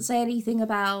 She doesn't say anything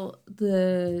about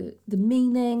the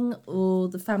meaning or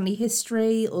the family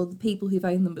history or the people who've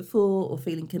owned them before or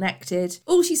feeling connected.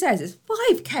 All she says is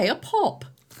 5k a pop.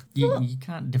 You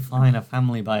can't define a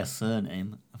family by a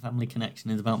surname. A family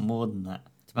connection is about more than that.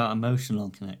 It's about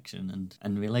emotional connection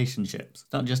and relationships.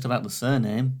 It's not just about the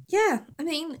surname. Yeah, I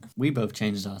mean, We both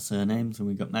changed our surnames when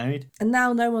we got married. and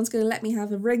now no one's going to let me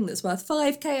have a ring that's worth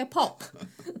 5k a pop.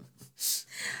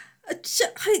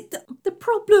 The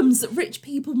problems that rich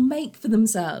people make for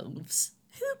themselves.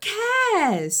 Who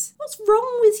cares? What's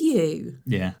wrong with you?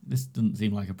 Yeah, this doesn't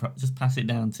seem like a just pass it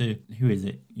down to, who is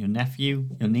it? Your nephew?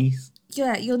 Your niece?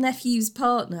 Yeah, your nephew's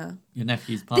partner. Your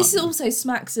nephew's partner? This also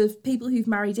smacks of people who've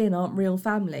married in aren't real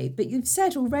family, but you've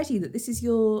said already that this is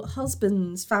your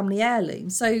husband's family heirloom,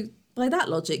 so by that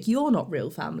logic, you're not real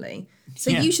family. So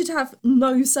Yeah. you should have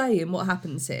no say in what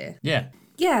happens here. Yeah.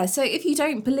 Yeah, so if you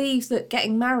don't believe that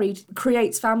getting married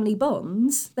creates family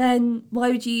bonds, then why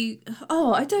would you...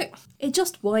 It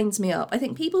just winds me up. I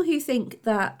think people who think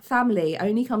that family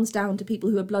only comes down to people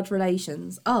who are blood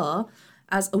relations are,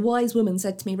 As a wise woman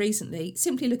said to me recently,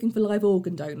 simply looking for live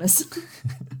organ donors.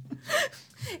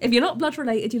 If you're not blood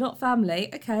related, you're not family,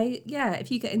 okay, yeah,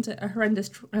 if you get into a horrendous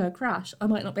crash, I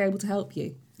might not be able to help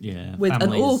you. Yeah, with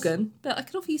an organ, but I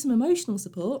can offer you some emotional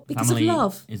support because family of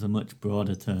love. Is a much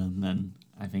broader term than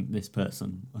I think this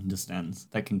person understands.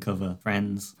 That can cover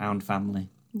friends, found family,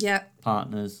 yeah,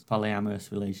 partners, polyamorous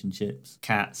relationships,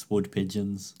 cats, wood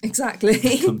pigeons.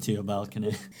 Exactly. Come to your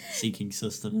balcony seeking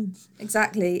sustenance.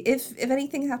 Exactly. If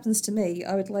anything happens to me,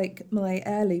 I would like my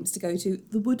heirlooms to go to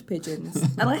the wood pigeons.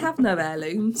 And I have no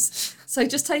heirlooms. So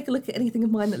just take a look at anything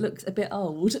of mine that looks a bit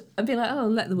old and be like, oh,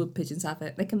 let the wood pigeons have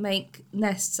it. They can make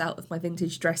nests out of my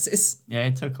vintage dresses. Yeah,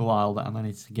 it took a while, but I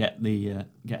managed to get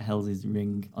Halsey's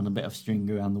ring on a bit of string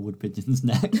around the wood pigeon's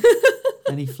neck.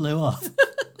 And he flew off.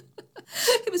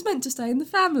 It was meant to stay in the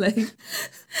family.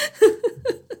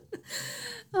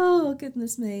 Oh,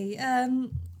 goodness me.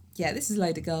 Yeah, this is a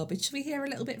load of garbage. Shall we hear a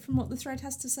little bit from what the thread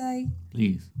has to say?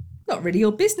 Please. Not really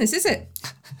your business, is it?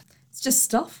 It's just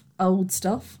stuff. Old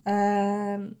stuff.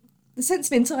 The sense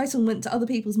of entitlement to other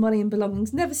people's money and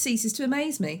belongings never ceases to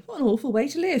amaze me. What an awful way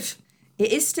to live.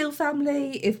 It is still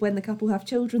family if when the couple have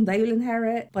children, they will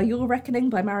inherit. By your reckoning,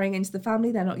 by marrying into the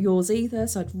family, they're not yours either,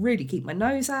 so I'd really keep my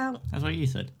nose out. That's what you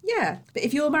said. Yeah, but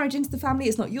if you're married into the family,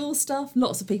 it's not your stuff.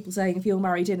 Lots of people saying if you're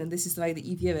married in and this is the way that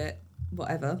you view it,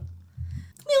 whatever.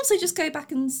 Can we also just go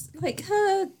back and, like,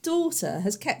 her daughter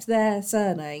has kept their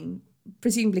surname,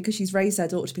 presumably because she's raised her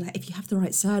daughter to be like, if you have the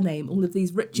right surname, all of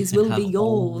these riches will be yours.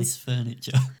 All this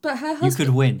furniture. But her husband... You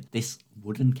could win this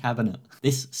wooden cabinet,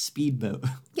 this speedboat.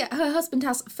 Yeah, her husband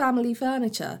has family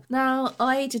furniture. Now,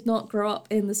 I did not grow up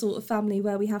in the sort of family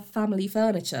where we have family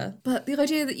furniture, but the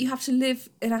idea that you have to live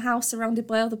in a house surrounded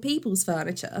by other people's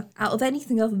furniture out of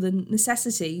anything other than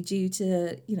necessity due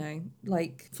to, you know,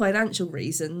 like financial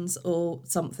reasons or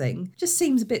something just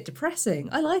seems a bit depressing.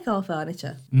 I like our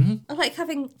furniture. Mm-hmm. I like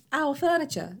having our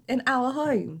furniture in our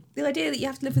home. The idea that you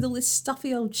have to live with all this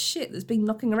stuffy old shit that's been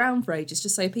knocking around for ages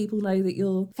just so people know that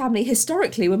your family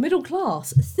historically were middle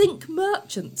class. Think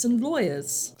merchants and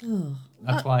lawyers. Oh.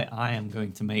 That's why I am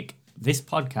going to make this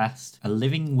podcast a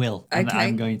living will. And Okay.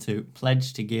 I'm going to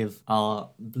pledge to give our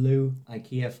blue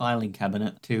IKEA filing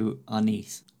cabinet to our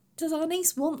niece. Does our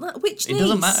niece want that? Which niece? It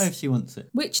doesn't matter if she wants it.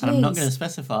 Which and I'm not niece? going to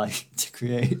specify to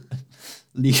create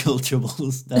legal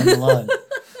troubles down the line.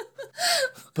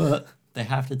 But they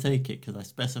have to take it because I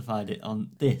specified it on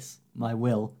this, my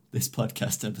will, this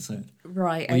podcast episode.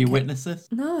 Right, Will you witness this?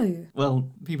 No. Well,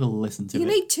 people will listen to it. You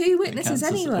need two witnesses It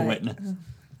counts as a anyway. witness.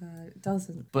 It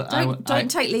doesn't. But Please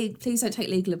don't take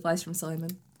legal advice from Simon.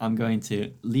 I'm going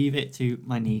to leave it to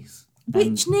my niece.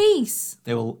 Which and niece?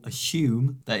 They will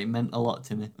assume that it meant a lot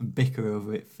to me and bicker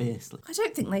over it fiercely. I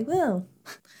don't think they will.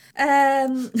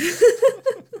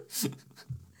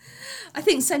 I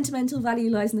think sentimental value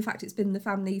lies in the fact it's been in the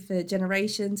family for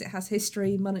generations. It has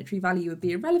history. Monetary value would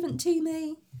be irrelevant to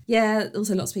me. Yeah,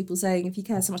 also lots of people saying if you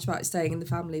care so much about it staying in the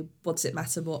family, what does it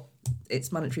matter what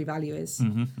its monetary value is?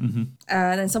 Mm-hmm, mm-hmm.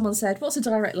 And then someone said, what's a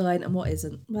direct line and what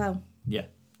isn't? Well, Yeah,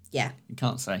 yeah. you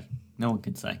can't say. No one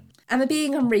can say. Am I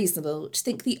being unreasonable to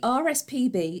think the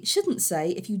RSPB shouldn't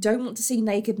say if you don't want to see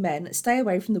naked men, stay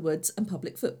away from the woods and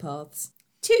public footpaths?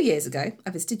 2 years ago, I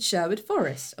visited Sherwood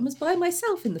Forest and was by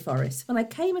myself in the forest when I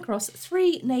came across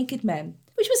 3 naked men,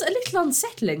 which was a little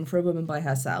unsettling for a woman by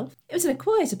herself. It was in a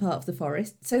quieter part of the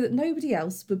forest so that nobody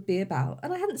else would be about,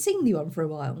 and I hadn't seen anyone for a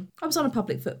while. I was on a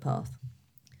public footpath.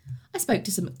 I spoke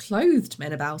to some clothed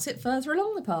men about it further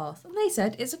along the path, and they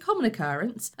said it's a common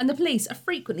occurrence and the police are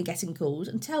frequently getting called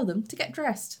and tell them to get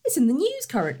dressed. It's in the news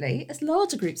currently, as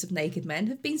larger groups of naked men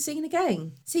have been seen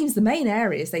again. Seems the main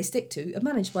areas they stick to are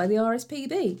managed by the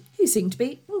RSPB, who seem to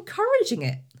be encouraging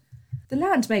it. The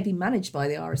land may be managed by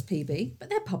the RSPB, but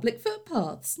they're public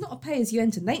footpaths, not a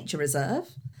pay-as-you-enter nature reserve.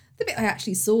 The bit I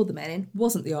actually saw the men in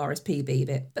wasn't the RSPB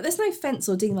bit, but there's no fence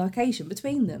or demarcation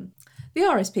between them. The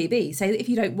RSPB say that if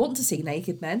you don't want to see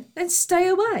naked men, then stay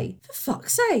away. For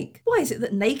fuck's sake. Why is it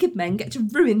that naked men get to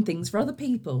ruin things for other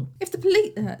people? If the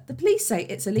police say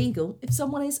it's illegal if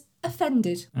someone is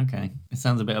offended. Okay. It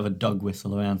sounds a bit of a dog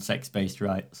whistle around sex-based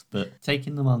rights, but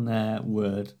taking them on their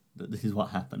word that this is what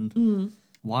happened,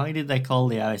 why did they call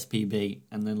the RSPB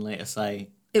and then later say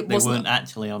they weren't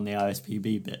actually on the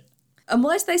RSPB bit? And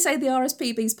why do they say the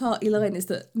RSPB's party line is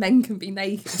that men can be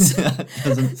naked?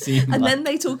 Doesn't seem And like... then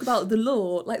they talk about the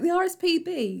law. Like, the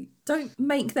RSPB don't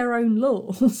make their own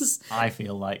laws. I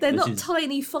feel like They're this not is...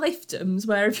 tiny fiefdoms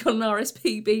where if you're on an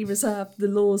RSPB reserve, the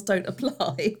laws don't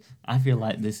apply. I feel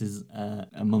like this is a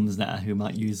mumsnet who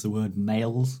might use the word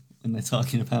males when they're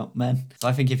talking about men. So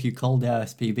I think if you called the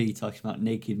RSPB talking about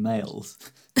naked males,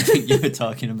 I think you were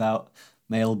talking about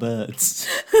male birds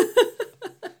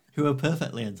who are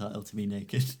perfectly entitled to be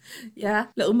naked. Yeah,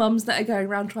 little mums that are going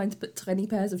around trying to put tiny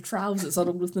pairs of trousers on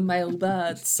all of the male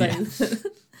birds so,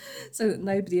 so that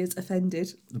nobody is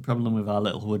offended. The problem with our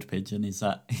little wood pigeon is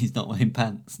that he's not wearing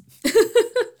pants.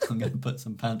 I'm going to put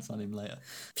some pants on him later.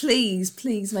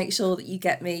 Please make sure that you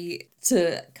get me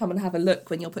to come and have a look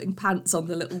when you're putting pants on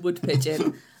the little wood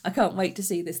pigeon. I can't wait to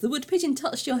see this. The wood pigeon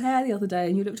touched your hair the other day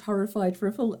and you looked horrified for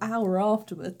a full hour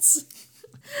afterwards.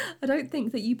 I don't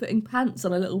think that you putting pants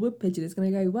on a little wood pigeon is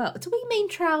going to go well. Do we mean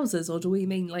trousers or do we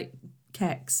mean, like,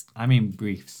 kecks? I mean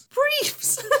briefs.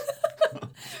 Briefs!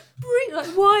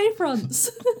 Like Y fronts.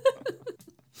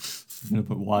 I'm going to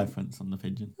put Y fronts on the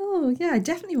pigeon. Oh, yeah, I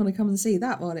definitely want to come and see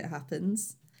that while it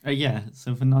happens. Yeah,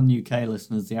 so for non-UK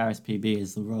listeners, the RSPB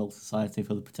is the Royal Society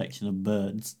for the Protection of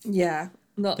Birds. Yeah,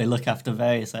 not... They look after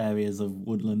various areas of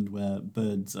woodland where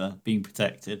birds are being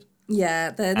protected.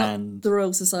 Yeah, they're not And- the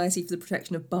Royal Society for the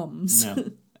Protection of Bums.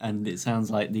 No. And it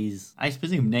sounds like these, I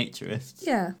presume, naturists,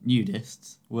 Yeah,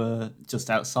 nudists, were just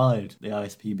outside the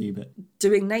RSPB bit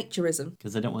doing naturism.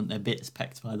 because they don't want their bits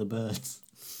pecked by the birds.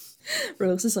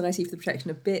 Royal Society for the Protection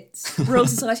of Bits. Royal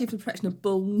Society for the Protection of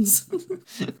Bulls.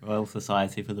 Royal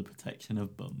Society for the Protection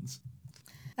of Bums.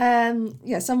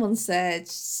 Yeah, someone said,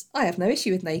 I have no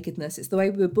issue with nakedness. It's the way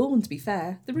we were born, to be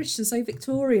fair. The British are so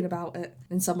Victorian about it.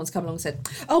 And someone's come along and said,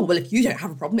 oh, well, if you don't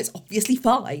have a problem, it's obviously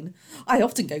fine. I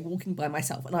often go walking by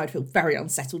myself and I would feel very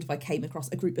unsettled if I came across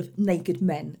a group of naked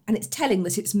men. And it's telling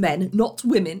that it's men, not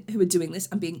women, who are doing this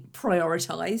and being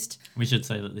prioritised. We should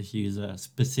say that this user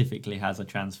specifically has a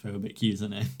transphobic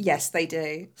username. Yes, they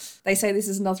do. They say this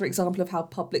is another example of how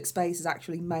public space is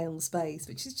actually male space,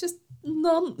 which is just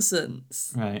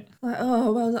nonsense. Right. Like,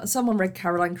 oh, well, someone read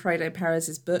Caroline Credo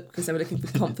Perez's book because they were looking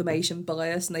for confirmation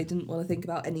bias and they didn't want to think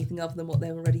about anything other than what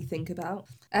they already think about.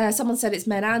 Someone said it's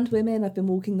men and women. I've been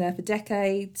walking there for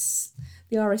decades.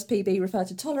 The RSPB refer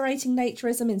to tolerating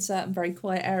naturism in certain very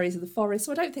quiet areas of the forest,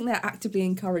 so I don't think they're actively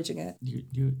encouraging it.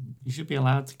 You should be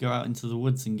allowed to go out into the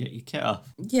woods and get your kit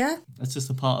off. Yeah. That's just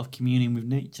a part of communing with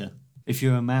nature. If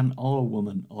you're a man or a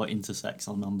woman or intersex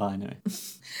or non-binary.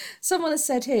 Someone has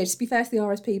said here, to be fair to the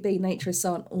RSPB, naturists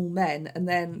aren't all men. And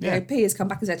then the Yeah. OP has come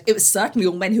back and said, it was certainly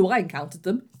all men who I encountered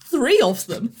them. 3 of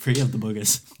them. 3 of the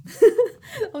buggers.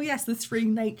 Oh yes, the 3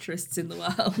 naturists in the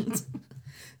world.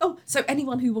 Oh, so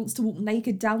anyone who wants to walk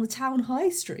naked down the town high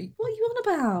street? What are you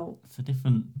on about? It's a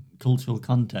different cultural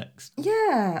context.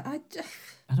 Yeah,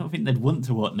 I don't think they'd want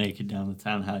to walk naked down the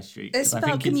town high street. It's 'cause I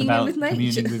about think it's communing about with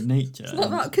nature. communing with nature. It's not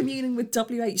about communing with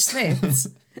W.H. Smiths.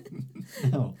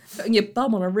 No. Putting your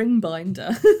bum on a ring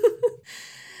binder.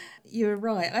 You're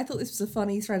right. I thought this was a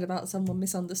funny thread about someone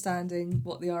misunderstanding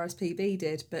what the RSPB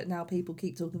did, but now people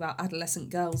keep talking about adolescent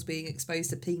girls being exposed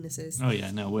to penises. Oh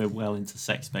yeah, no, we're well into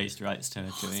sex-based rights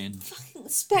territory. And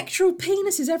Spectral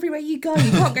penises everywhere you go.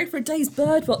 You can't go for a day's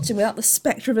bird watching without the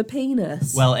spectre of a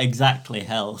penis. well, exactly,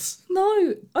 Hells.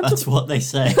 No, I'm That's talking what they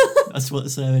say. That's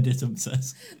what Sarah Dittum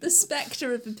says. the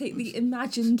spectre of the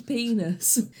imagined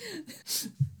penis.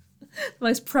 The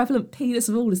most prevalent penis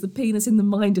of all is the penis in the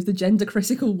mind of the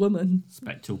gender-critical woman.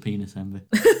 Spectral penis envy.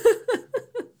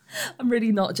 I'm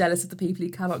really not jealous of the people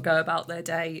who cannot go about their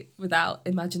day without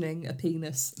imagining a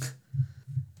penis.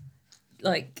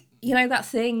 Like, you know that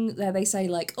thing where they say,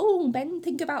 like, oh, men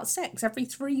think about sex every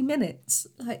 3 minutes.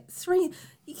 Like, 3...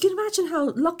 You can imagine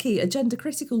how lucky a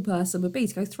gender-critical person would be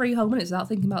to go 3 whole minutes without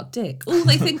thinking about dick. All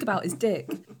they think about is dick.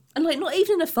 And, like, not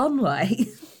even in a fun way.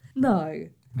 No.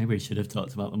 Maybe we should have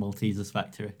talked about the Maltesers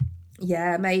factory.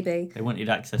 Yeah, maybe. They wanted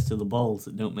access to the balls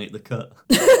that don't make the cut.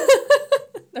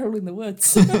 They're all in the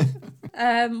woods.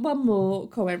 One more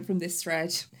comment from this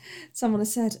thread. Someone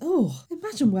has said, oh,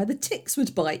 imagine where the ticks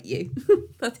would bite you.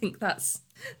 I think that's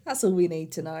all we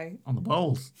need to know. On the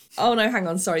balls. Oh no, hang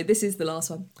on, sorry, this is the last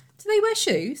one. Do they wear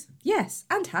shoes? Yes,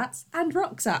 and hats and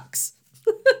rucksacks.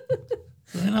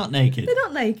 They're not naked. They're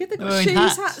not naked, they've got They're shoes, wearing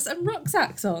hats and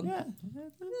rucksacks on. Yeah,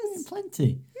 they're wearing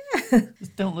plenty. Yeah.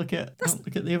 Just don't look at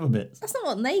the other bits. That's not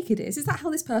what naked is. Is that how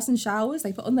this person showers?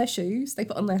 They put on their shoes, they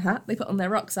put on their hat, they put on their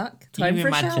rucksack. Can Time you for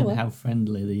a imagine shower. how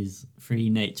friendly these 3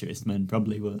 naturist men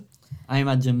probably were? I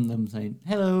imagine them saying,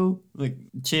 hello, like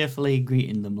cheerfully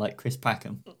greeting them like Chris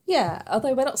Packham. Yeah,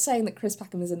 although we're not saying that Chris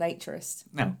Packham is a naturist.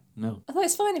 No. Although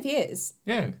it's fine if he is.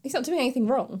 Yeah, He's not doing anything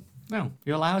wrong. no.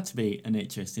 You're allowed to be a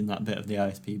naturist in that bit of the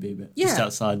RSPB bit. Yeah. Just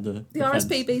outside the The fence.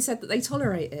 RSPB said that they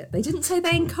tolerate it. They didn't say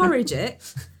they encourage it.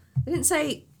 They didn't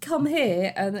say, come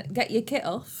here and get your kit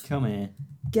off. Come here.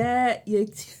 Get your...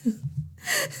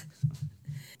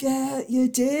 Get your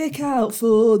dick out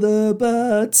for the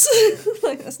birds.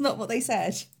 Like, that's not what they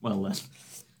said. Well then,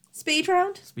 Speed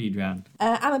round. speed round.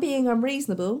 Am I being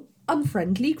unreasonable?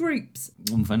 unfriendly groups.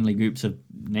 Unfriendly groups of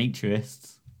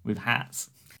naturists with hats.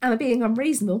 Am I being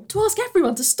unreasonable to ask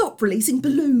everyone to stop releasing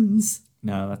balloons?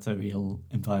 No, that's a real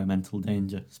environmental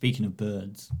danger. Speaking of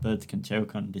birds can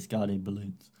choke on discarded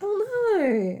balloons. Oh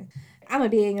no. Am I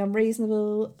being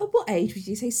unreasonable? At what age would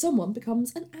you say someone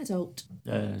becomes an adult?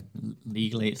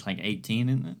 Legally, it's like 18,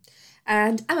 isn't it?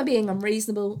 And am I being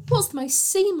unreasonable? What's the most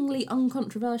seemingly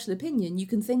uncontroversial opinion you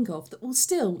can think of that will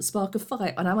still spark a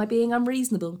fight on Am I being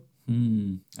unreasonable?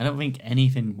 I don't think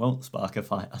anything won't spark a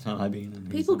fight on Am I being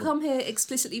unreasonable. People come here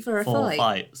explicitly for a For fight.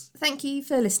 fights. Thank you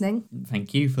for listening.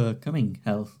 Thank you for coming,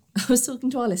 Health. I was talking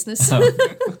to our listeners.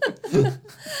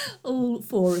 All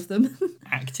 4 of them.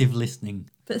 Active listening.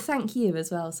 But thank you as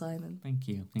well, Simon. Thank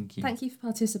you. Thank you for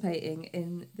participating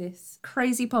in this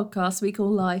crazy podcast we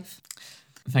call life.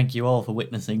 Thank you all for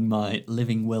witnessing my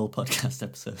Living Will podcast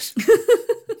episode.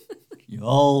 You're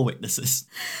all witnesses.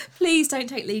 Please don't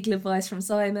take legal advice from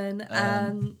Simon.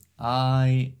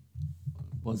 I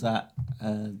was at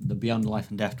the Beyond Life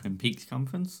and Death Twin Peaks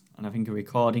conference, and I think a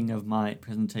recording of my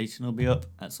presentation will be up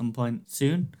at some point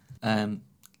soon.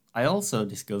 I also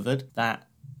discovered that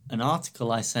an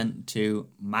article I sent to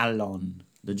Malon,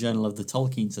 the Journal of the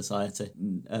Tolkien Society,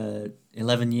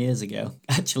 11 years ago,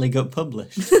 actually got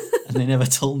published, and they never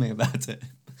told me about it.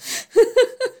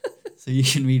 So you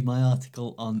can read my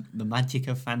article on the magic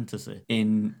of fantasy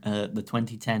in the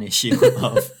 2010 issue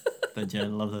of the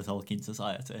Journal of the Tolkien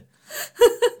Society.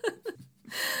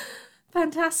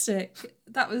 Fantastic.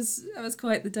 That was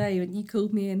quite the day when you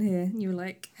called me in here and you were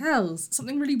like, Hells,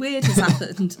 something really weird has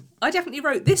happened. I definitely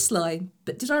wrote this line,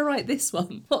 but did I write this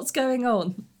one? What's going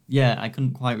on? Yeah, I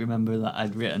couldn't quite remember that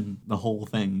I'd written the whole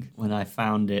thing when I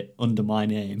found it under my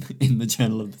name in the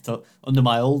Journal of the under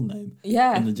my old name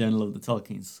in the Journal of the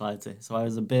Tolkien Society. So I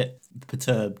was a bit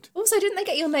perturbed. Also, didn't they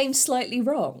get your name slightly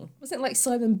wrong? Wasn't it like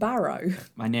Simon Barrow?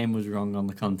 My name was wrong on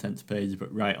the contents page,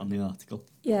 but right on the article.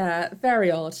 Yeah, very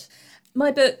odd.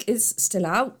 My book is still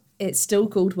out. It's still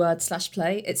called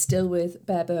Word/Play. It's still with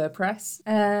Bear Boa Press.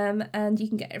 And you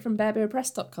can get it from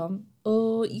bearboapress.com,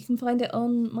 or you can find it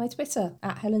on my Twitter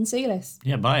at Helen Sealis.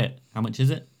 Yeah, buy it. How much is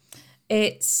it?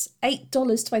 It's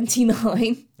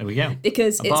 $8.29. There we go.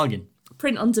 Because a bargain. It's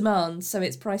print on demand, so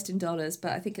it's priced in dollars,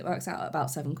 but I think it works out at about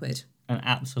 £7. An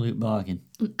absolute bargain.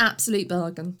 An absolute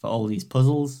bargain. For all these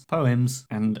puzzles, poems,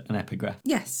 and an epigraph.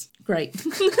 Yes, great.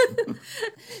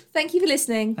 Thank you for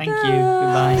listening. Thank you.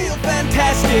 Goodbye. I feel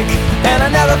fantastic, and I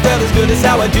never felt as good as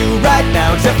how I do right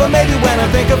now. Except for maybe when I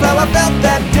think of how I felt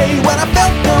that day, when I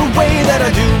felt the way that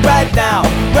I do right now,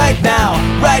 right now,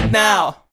 right now.